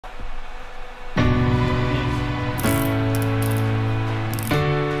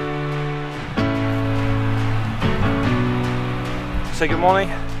So good morning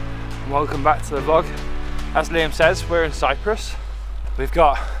and welcome back to the vlog. As Liam says, we're in Cyprus. We've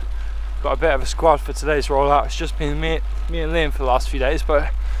got a bit of a squad for today's rollout. It's just been me and Liam for the last few days,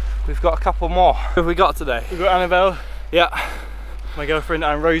 but we've got a couple more. What have we got today? We've got Annabelle, yeah, my girlfriend,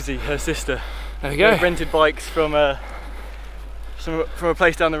 and Rosie, her sister. There we go. We've rented bikes from a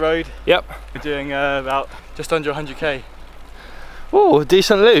place down the road. Yep. We're doing about just under 100k. Oh,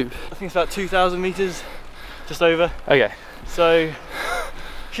 decent loop. I think it's about 2,000 meters, just over. Okay. So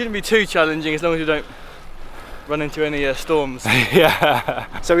shouldn't be too challenging as long as you don't run into any storms. Yeah.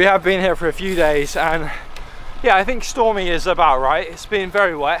 So we have been here for a few days, and yeah, I think stormy is about right. It's been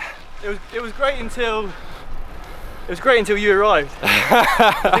very wet. It was great until you arrived.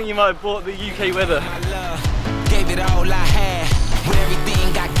 I think you might have bought the UK weather. Gave it all I had, with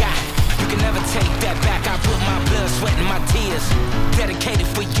everything I got. You can never take that back. I put my blood, sweat, and my tears. Dedicated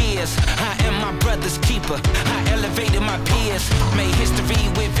for years. I am my brother's keeper. I elevated my peers. Made history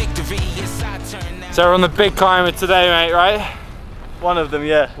with victory. It's our turn now. So we're on the big climber today, mate, right? One of them,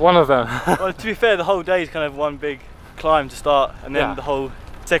 yeah. One of them. Well, to be fair, the whole day is kind of one big climb to start, and then Yeah. the whole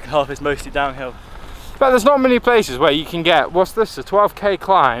second half is mostly downhill. But there's not many places where you can get, what's this, a 12k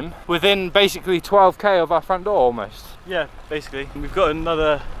climb within basically 12k of our front door almost. Yeah, basically. We've got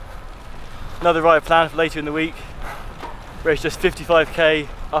another ride planned for later in the week, where it's just 55k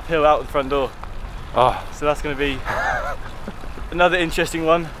uphill out the front door. Oh, So that's going to be another interesting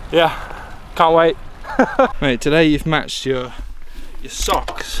one. yeah, can't wait. Mate, today you've matched your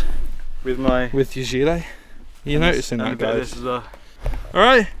socks With my with your gilet. You're noticing that, this guys? as well. All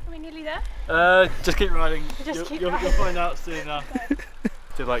right. Are we nearly there? Just keep riding. Just You'll keep find out soon enough.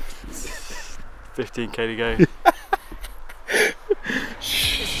 To like 15k to go.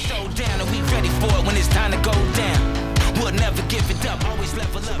 So down, and we ready for it when it's time to go down. We'll never give it up, always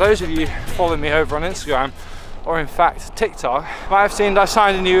level up. Those of you following me over on Instagram, or in fact TikTok, might have seen that I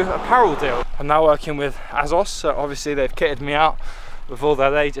signed a new apparel deal. I'm now working with ASOS, so obviously they've kitted me out with all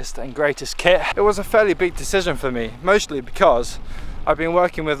their latest and greatest kit. It was a fairly big decision for me, mostly because I've been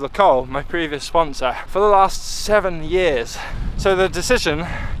working with Lacole, my previous sponsor, for the last 7 years. So the decision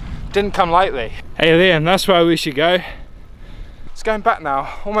didn't come lightly. Hey Liam, that's where we should go. It's going back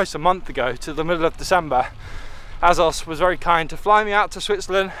now, almost a month ago, to the middle of December. ASOS was very kind to fly me out to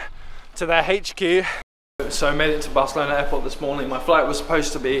Switzerland, to their HQ. So I made it to Barcelona airport this morning. My flight was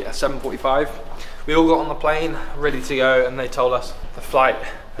supposed to be at 7:45. We all got on the plane, ready to go, and they told us the flight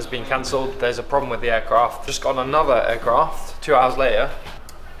has been cancelled. There's a problem with the aircraft. Just got on another aircraft 2 hours later.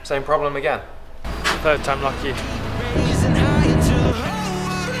 Same problem again. Third time lucky. Raising high into the whole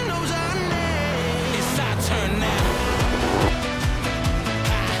world knows our name. It's our turn now.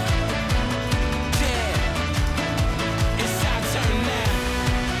 Yeah. It's our turn now.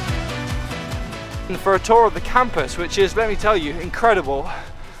 And for a tour of the campus, which is, let me tell you, incredible.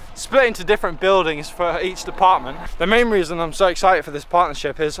 Split into different buildings for each department. The main reason I'm so excited for this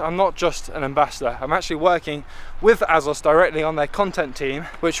partnership is I'm not just an ambassador, I'm actually working with ASOS directly on their content team,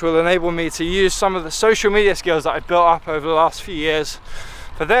 which will enable me to use some of the social media skills that I've built up over the last few years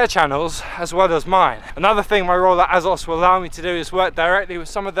for their channels as well as mine. Another thing my role at ASOS will allow me to do is work directly with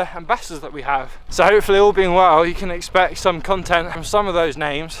some of the ambassadors that we have. So hopefully, all being well, you can expect some content from some of those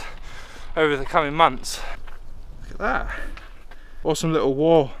names over the coming months. Look at that. Awesome little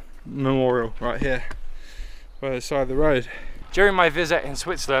war memorial right here by the side of the road. During my visit in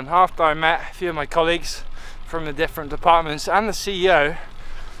Switzerland, after I met a few of my colleagues from the different departments and the CEO,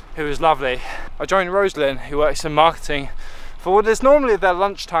 who was lovely, I joined Rosalind, who works in marketing, for what is normally their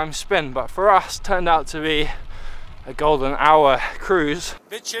lunchtime spin, but for us turned out to be a golden hour cruise.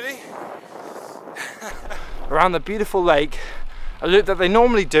 Bit chilly. Around the beautiful lake, a loop that they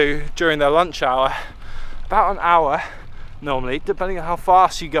normally do during their lunch hour, about an hour normally, depending on how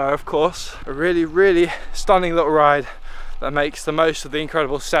fast you go, of course. A really, really stunning little ride that makes the most of the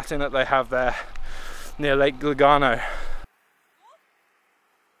incredible setting that they have there near Lake Lugano.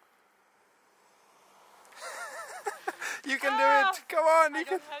 You can do it! Come on! You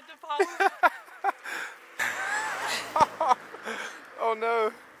can. Oh no!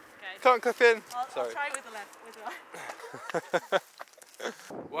 Okay. Can't clip in. I'll Sorry. try with the left.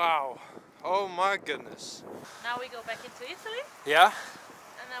 Wow! Oh my goodness! Now we go back into Italy, Yeah?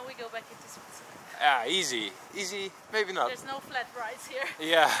 and then we go back into Switzerland. Yeah, easy. Easy, maybe not. There's no flat rides here.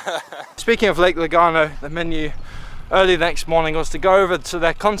 Yeah. Speaking of Lake Lugano, the menu early the next morning was to go over to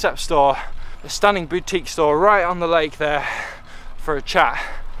their concept store, a stunning boutique store right on the lake there, for a chat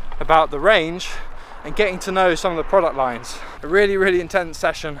about the range and getting to know some of the product lines. A really, really intense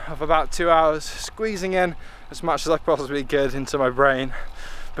session of about 2 hours, squeezing in as much as I possibly could into my brain.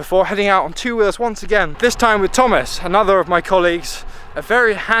 before heading out on two wheels once again, this time with Thomas, another of my colleagues, a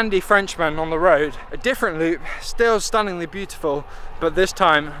very handy Frenchman on the road. A different loop, still stunningly beautiful, but this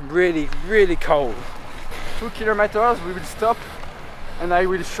time really, really cold. 2 kilometers, we will stop and I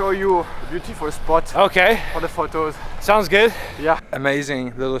will show you a beautiful spot Okay, for the photos. sounds good. Yeah.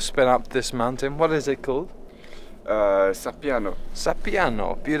 Amazing little spin up this mountain. What is it called? Sappiano.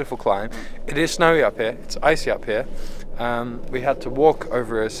 Sappiano, beautiful climb. It is snowy up here, it's icy up here. We had to walk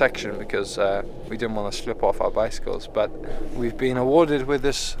over a section because we didn't want to slip off our bicycles, but we've been awarded with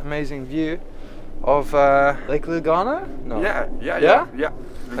this amazing view of Lake Lugano? No. Yeah.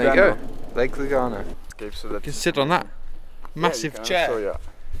 There you go, Lake Lugano. So that You can sit on that massive you can chair. also, yeah.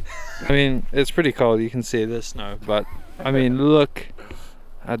 I mean, it's pretty cold, you can see the snow, but I mean, look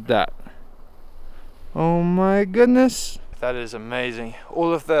at that. Oh my goodness. That is amazing.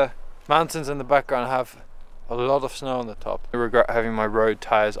 All of the mountains in the background have a lot of snow on the top. I regret having my road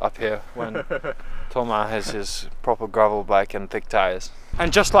tires up here when Thomas has his proper gravel bike and thick tires.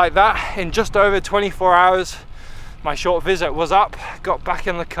 And just like that, in just over 24 hours, my short visit was up, got back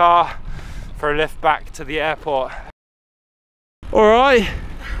in the car for a lift back to the airport. All right.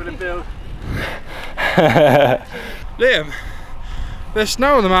 Liam, there's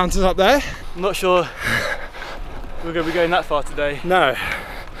snow on the mountains up there. I'm not sure we're going to be going that far today. No.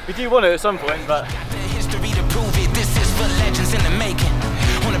 We do want it at some point, but History to prove it. This is for legends in the making.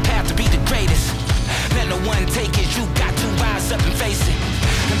 On the path to be the greatest. Let no one take it. You got to rise up and face it.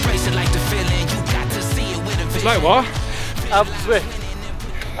 Embrace it like the feeling. You got to see it with a vision. Like what? Alpe Swift.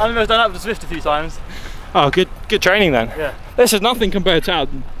 I've almost done Alpe Swift a few times. Oh, good training then. Yeah. This is nothing compared to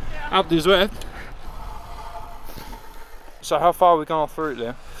Alpe Swift. So how far are we gone off the route,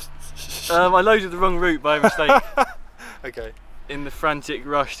 Liam? I loaded the wrong route by mistake. Okay. In the frantic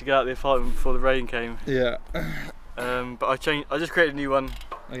rush to get out of the apartment before the rain came. Yeah. But I just created a new one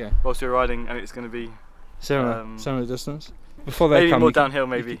Okay. whilst we were riding, and it's going to be Similar distance. Before they maybe come, more you can- downhill.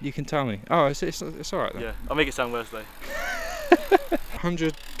 Maybe. You can tell me. Oh, it's all right then. Yeah, I'll make it sound worse though.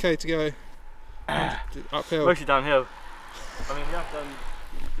 100k to go. Uphill. Mostly downhill. I mean, we have done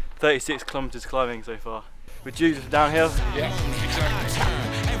 36 kilometers climbing so far. We're due to downhill. Yeah, exactly.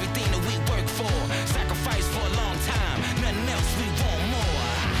 Everything that we work for, sacrifice for a long time. Nothing else, we want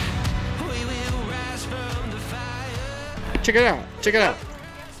more. We will rise from the fire. Check it out. Check it out.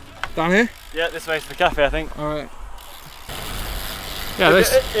 Down here. Yeah, this way's the cafe, I think. All right. Yeah,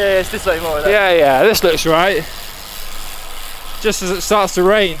 this. Yeah, it's this way more. Yeah. This looks right. Just as it starts to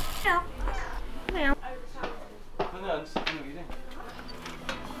rain.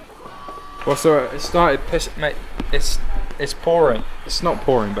 What's the? It started pissing, mate. It's pouring. It's not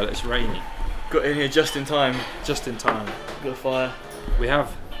pouring, but it's raining. Got in here just in time. Just in time. Got a fire. We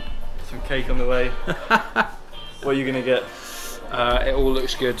have. Some cake on the way. What are you gonna get? It all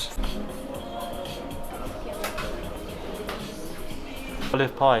looks good.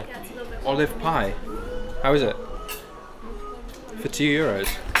 Olive pie. Olive pie. How is it? For €2.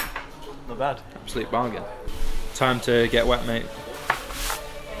 Not bad. Absolute bargain. Time to get wet, mate.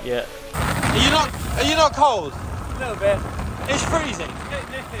 Yeah. Are you not cold? A little bit. It's freezing.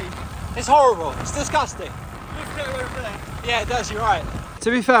 Nippy. It's horrible. It's disgusting. Looks better over there. Yeah, it does. You're right. To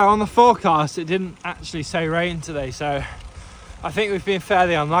be fair, on the forecast, it didn't actually say rain today, so I think we've been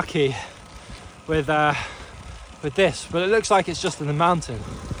fairly unlucky with this. But it looks like it's just in the mountain.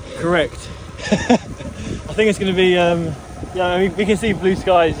 Correct. I think it's going to be, yeah, I mean, we can see blue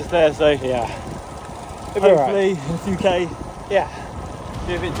skies just there, so Yeah. hopefully in 2k, Yeah.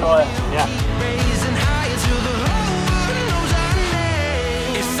 be a bit drier. Yeah. Raising higher till the whole world knows our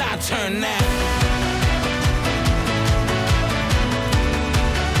name. It's our turn now.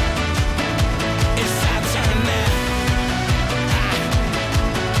 It's our turn now.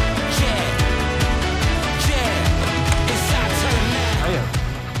 Yeah. It's our turn now. Oh, yeah.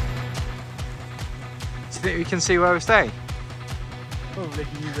 Do you think we can see where we're staying? Probably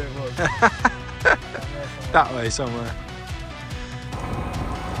can use it was. That way somewhere.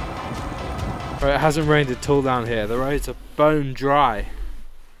 Right, it hasn't rained at all down here. The roads are bone dry.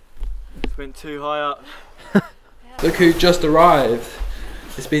 It's been too high up. Look who just arrived.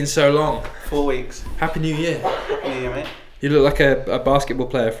 It's been so long. 4 weeks. Happy New Year. Happy New Year, mate. You look like a basketball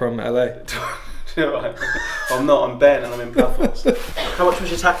player from LA. Right. I'm not, I'm Ben and I'm in Belfast. How much was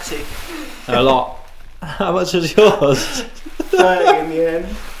your taxi? A lot. How much was yours? 30 in the end.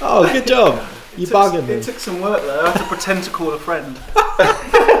 Oh, good job. You bargained me. It took some work though. I had to pretend to call a friend.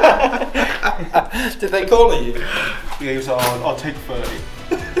 Did they call you? Yeah, he was like, I'll take 30.